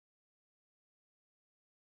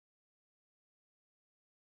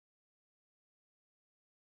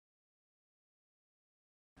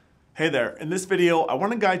Hey there, in this video I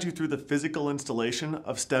want to guide you through the physical installation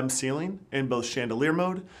of stem ceiling in both chandelier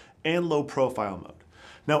mode and low profile mode.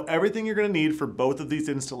 Now everything you're going to need for both of these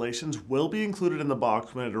installations will be included in the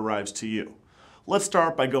box when it arrives to you. Let's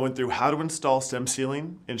start by going through how to install stem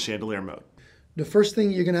ceiling in chandelier mode. The first thing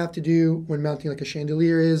you're going to have to do when mounting like a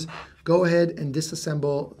chandelier is go ahead and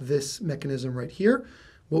disassemble this mechanism right here.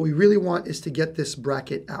 What we really want is to get this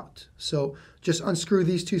bracket out. So just unscrew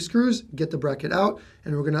these two screws, get the bracket out,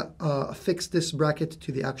 and we're going to affix this bracket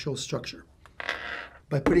to the actual structure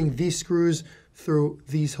by putting these screws through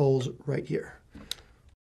these holes right here.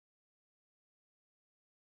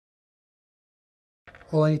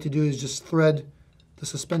 All I need to do is just thread the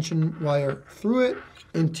suspension wire through it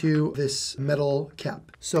into this metal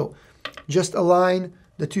cap. So just align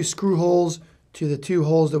the two screw holes to the two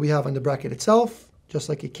holes that we have on the bracket itself, just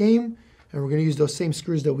like it came, and we're going to use those same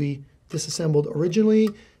screws that we disassembled originally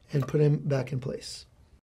and put them back in place.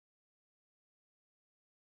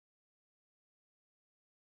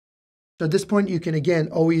 So at this point you can again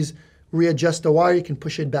always readjust the wire. You can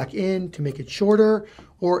push it back in to make it shorter,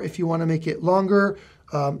 or if you want to make it longer,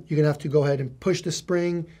 you're going to have to go ahead and push the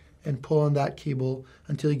spring and pull on that cable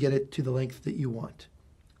until you get it to the length that you want.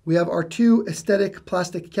 We have our two aesthetic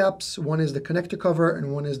plastic caps. One is the connector cover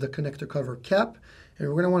and one is the connector cover cap. And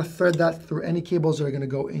we're going to want to thread that through any cables that are going to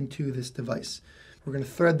go into this device. We're going to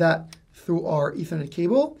thread that through our Ethernet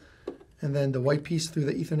cable and then the white piece through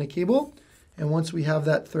the Ethernet cable. And once we have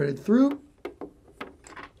that threaded through,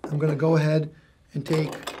 I'm going to go ahead and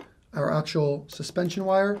take our actual suspension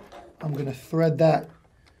wire. I'm going to thread that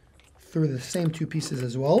through the same two pieces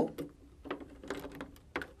as well.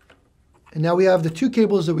 And now we have the two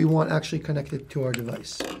cables that we want actually connected to our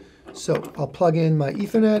device. So I'll plug in my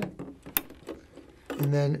Ethernet,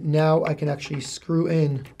 and then now I can actually screw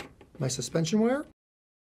in my suspension wire.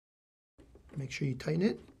 Make sure you tighten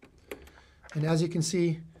it. And as you can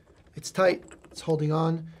see, it's tight, it's holding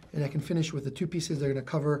on, and I can finish with the two pieces that are going to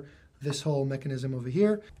cover this whole mechanism over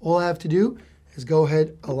here. All I have to do is go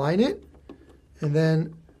ahead, align it, and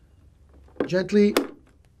then gently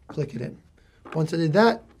click it in. Once I did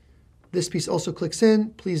that, this piece also clicks in.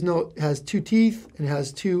 Please note it has two teeth and it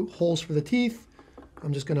has two holes for the teeth.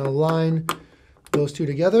 I'm just going to align those two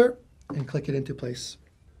together and click it into place.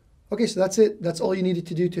 Okay, so that's it. That's all you needed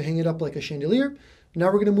to do to hang it up like a chandelier. Now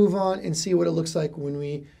we're going to move on and see what it looks like when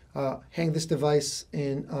we hang this device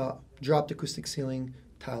in dropped acoustic ceiling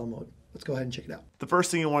tile mode. Let's go ahead and check it out. The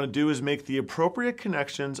first thing you want to do is make the appropriate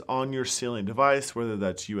connections on your ceiling device, whether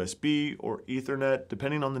that's USB or Ethernet,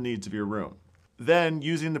 depending on the needs of your room. Then,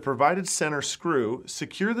 using the provided center screw,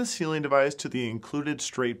 secure the ceiling device to the included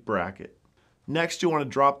straight bracket. Next, you'll want to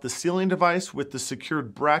drop the ceiling device with the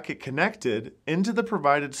secured bracket connected into the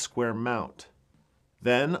provided square mount.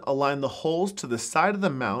 Then, align the holes to the side of the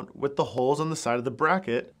mount with the holes on the side of the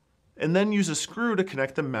bracket, and then use a screw to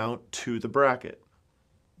connect the mount to the bracket.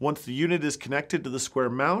 Once the unit is connected to the square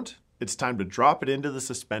mount, it's time to drop it into the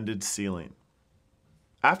suspended ceiling.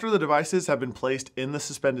 After the devices have been placed in the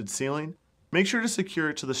suspended ceiling, make sure to secure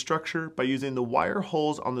it to the structure by using the wire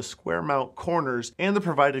holes on the square mount corners and the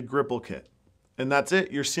provided gripple kit. And that's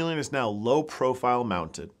it, your ceiling is now low profile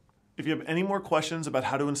mounted. If you have any more questions about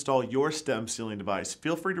how to install your stem ceiling device,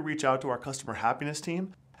 feel free to reach out to our customer happiness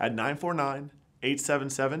team at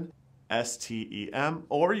 949-877-STEM,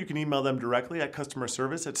 or you can email them directly at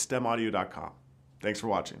customerservice@stemaudio.com. Thanks for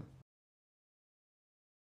watching.